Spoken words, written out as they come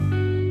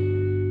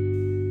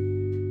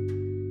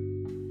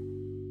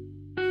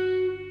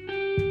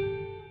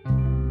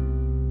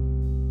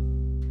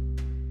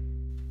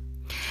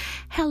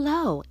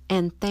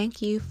and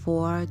thank you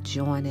for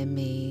joining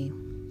me.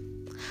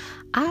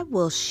 I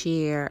will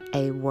share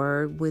a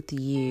word with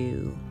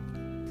you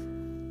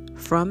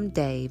from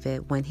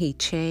David when he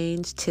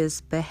changed his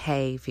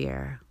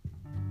behavior.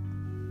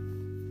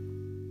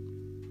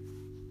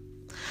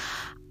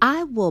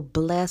 I will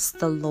bless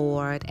the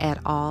Lord at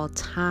all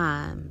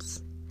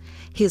times.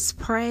 His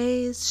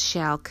praise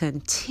shall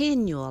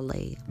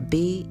continually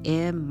be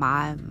in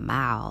my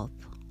mouth.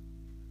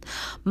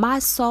 My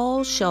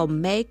soul shall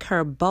make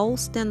her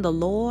boast in the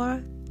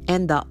Lord,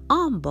 and the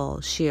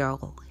humble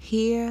shall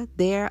hear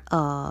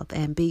thereof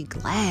and be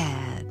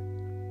glad.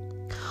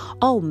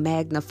 Oh,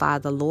 magnify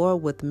the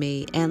Lord with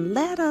me, and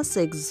let us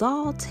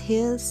exalt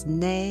his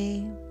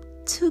name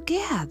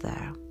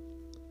together.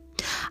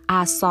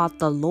 I sought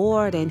the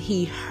Lord, and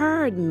he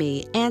heard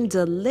me and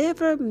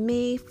delivered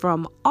me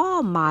from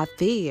all my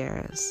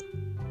fears.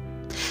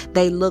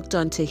 They looked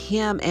unto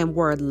him and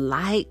were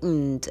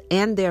lightened,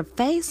 and their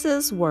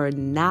faces were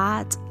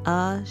not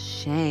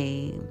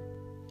ashamed.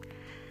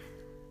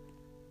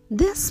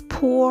 This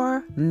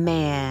poor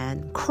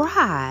man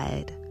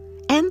cried,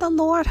 and the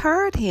Lord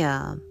heard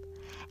him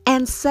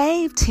and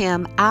saved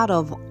him out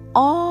of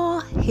all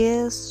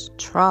his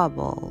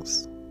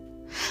troubles.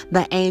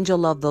 The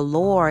angel of the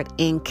Lord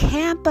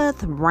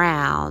encampeth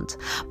round,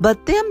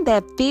 but them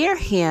that fear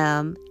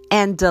him,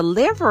 and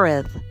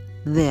delivereth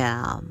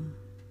them.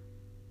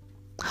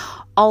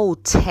 Oh,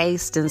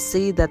 taste and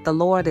see that the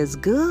Lord is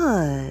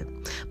good.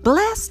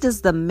 Blessed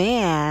is the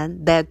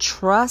man that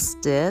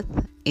trusteth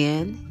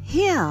in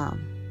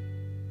him.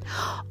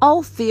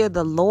 Oh, fear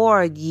the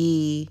Lord,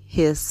 ye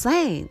his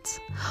saints,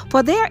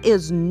 for there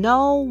is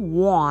no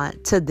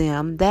want to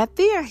them that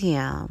fear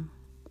him.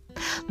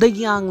 The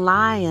young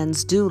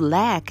lions do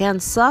lack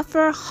and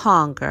suffer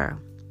hunger,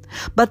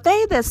 but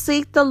they that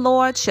seek the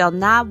Lord shall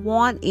not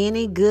want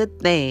any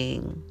good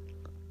thing.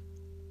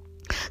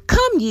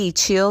 Come, ye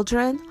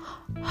children,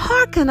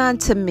 hearken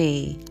unto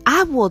me.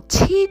 I will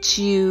teach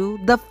you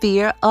the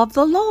fear of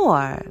the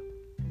Lord.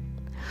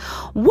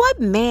 What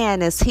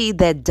man is he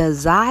that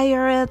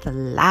desireth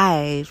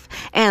life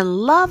and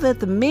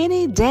loveth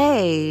many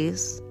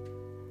days,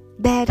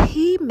 that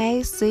he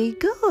may see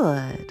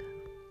good?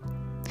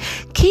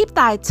 Keep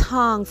thy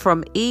tongue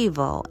from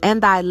evil,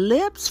 and thy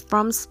lips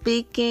from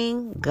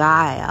speaking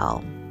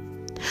guile.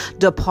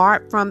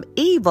 Depart from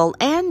evil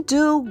and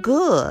do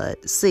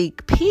good.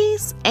 Seek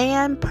peace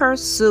and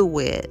pursue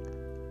it.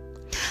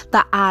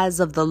 The eyes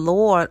of the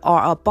Lord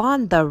are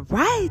upon the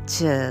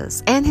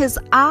righteous, and his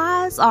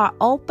eyes are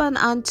open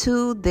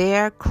unto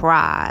their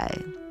cry.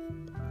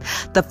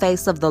 The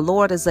face of the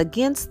Lord is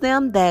against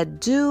them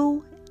that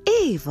do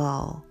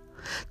evil,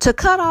 to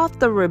cut off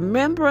the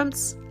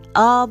remembrance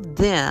of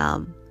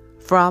them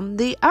from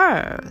the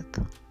earth.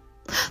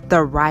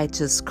 The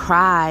righteous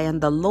cry,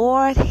 and the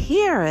Lord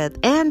heareth,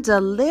 and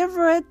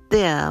delivereth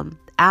them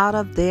out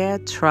of their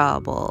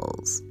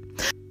troubles.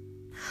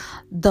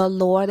 The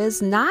Lord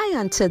is nigh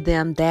unto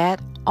them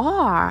that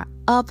are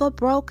of a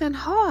broken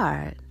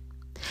heart,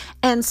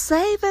 and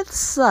saveth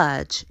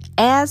such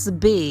as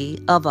be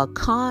of a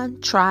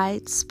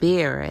contrite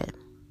spirit.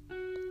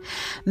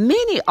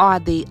 Many are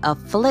the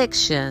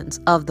afflictions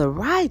of the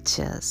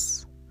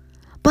righteous,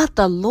 but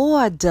the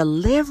Lord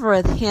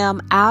delivereth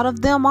him out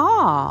of them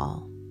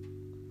all.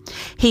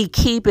 He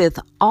keepeth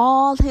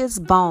all his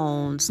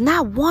bones,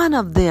 not one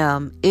of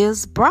them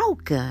is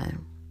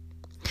broken.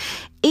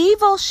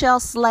 Evil shall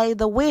slay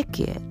the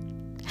wicked,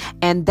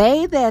 and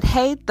they that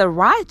hate the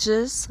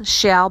righteous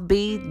shall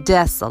be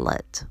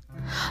desolate.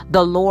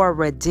 The Lord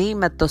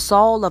redeemeth the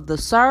soul of the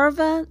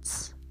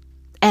servants,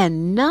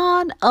 and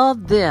none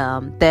of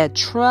them that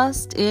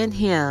trust in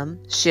him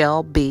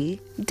shall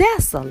be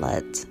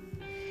desolate.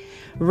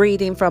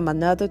 Reading from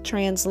another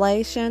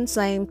translation,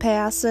 same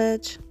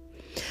passage.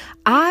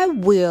 I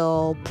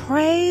will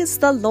praise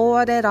the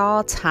Lord at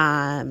all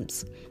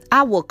times.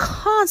 I will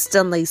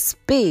constantly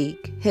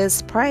speak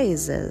his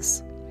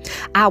praises.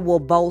 I will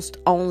boast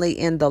only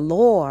in the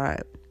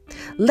Lord.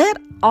 Let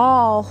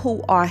all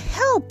who are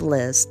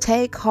helpless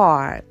take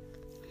heart.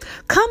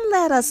 Come,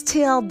 let us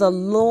tell of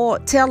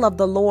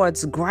the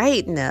Lord's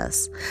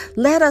greatness.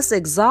 Let us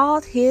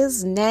exalt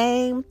his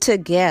name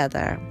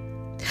together.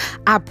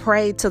 I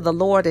prayed to the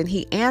Lord, and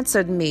he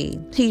answered me.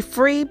 He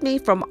freed me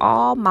from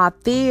all my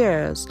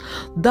fears.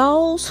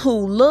 Those who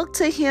look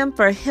to him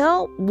for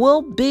help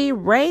will be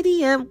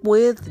radiant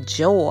with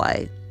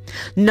joy.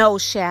 No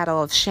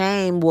shadow of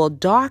shame will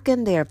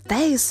darken their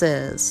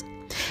faces.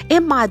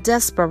 In my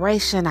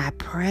desperation, I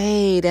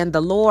prayed, and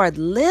the Lord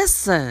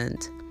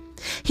listened.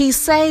 He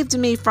saved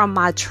me from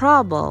my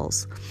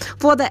troubles.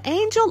 For the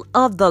angel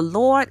of the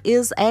Lord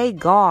is a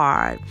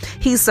guard.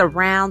 He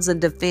surrounds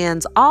and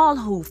defends all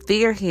who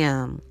fear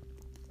him.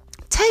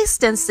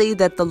 Taste and see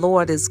that the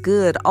Lord is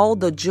good. Oh,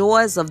 the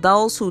joys of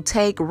those who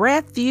take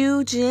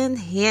refuge in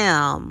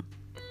him.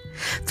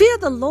 Fear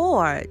the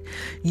Lord,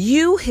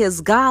 you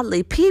his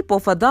godly people,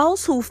 for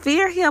those who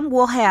fear him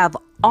will have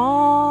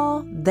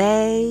all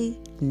they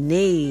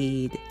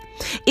need.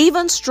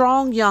 Even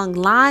strong young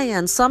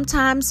lions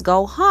sometimes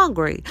go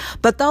hungry,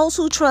 but those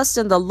who trust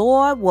in the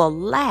Lord will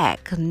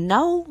lack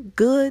no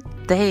good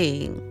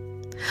thing.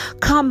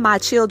 Come, my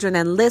children,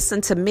 and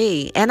listen to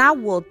me, and I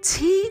will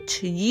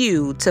teach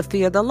you to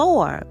fear the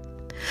Lord.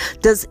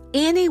 Does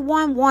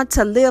anyone want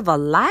to live a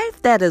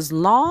life that is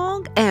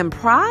long and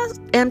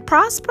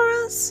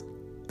prosperous?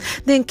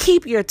 Then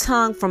keep your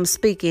tongue from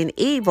speaking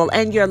evil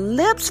and your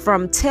lips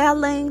from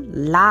telling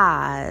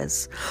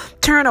lies.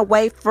 Turn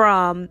away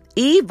from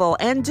evil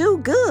and do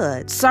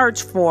good.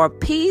 Search for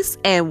peace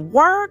and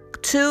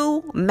work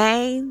to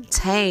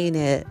maintain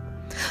it.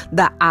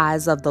 The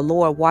eyes of the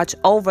Lord watch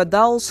over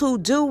those who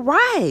do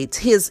right.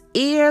 His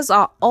ears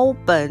are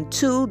open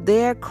to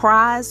their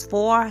cries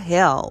for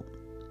help.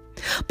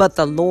 But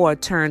the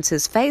Lord turns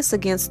his face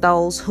against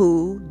those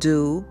who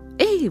do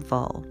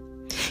evil.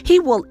 He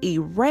will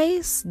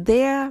erase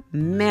their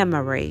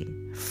memory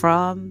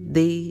from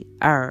the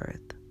earth.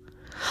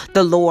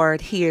 The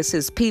Lord hears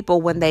his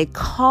people when they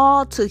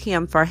call to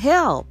him for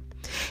help.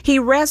 He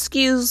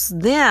rescues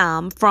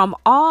them from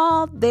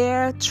all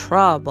their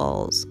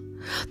troubles.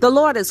 The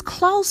Lord is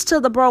close to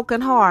the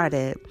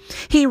brokenhearted.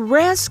 He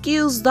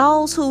rescues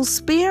those whose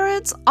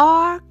spirits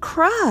are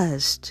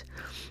crushed.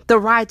 The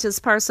righteous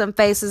person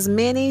faces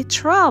many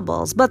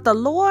troubles, but the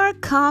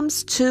Lord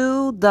comes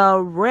to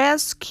the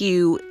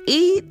rescue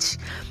each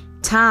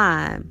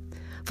time.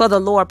 For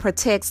the Lord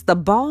protects the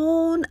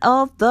bone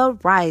of the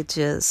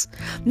righteous.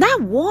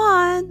 Not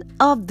one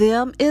of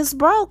them is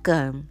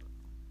broken.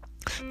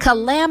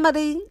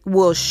 Calamity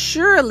will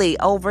surely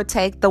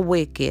overtake the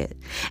wicked,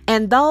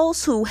 and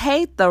those who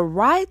hate the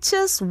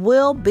righteous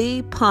will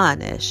be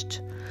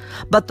punished.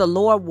 But the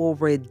Lord will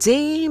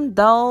redeem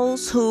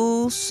those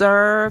who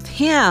serve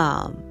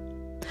him.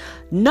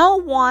 No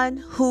one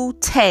who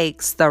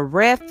takes the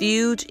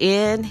refuge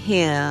in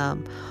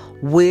him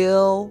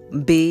will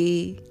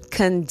be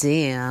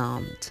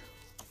condemned.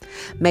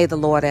 May the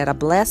Lord add a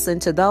blessing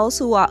to those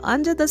who are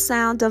under the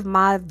sound of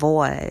my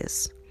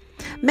voice.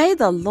 May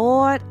the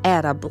Lord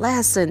add a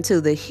blessing to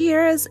the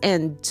hearers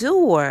and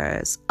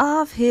doers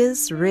of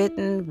his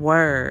written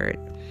word.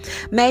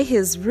 May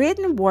his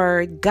written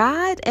word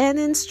guide and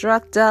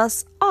instruct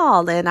us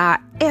all in our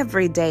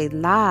everyday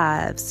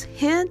lives,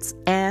 hence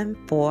and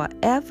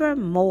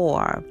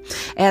forevermore,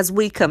 as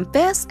we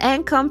confess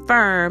and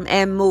confirm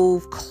and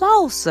move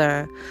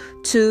closer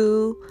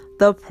to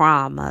the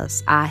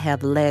promise. I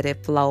have let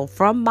it flow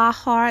from my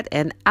heart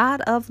and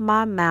out of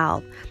my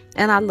mouth,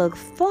 and I look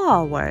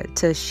forward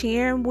to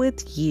sharing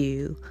with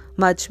you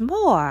much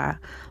more,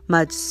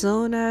 much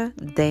sooner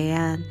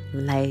than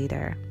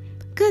later.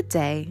 Good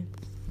day.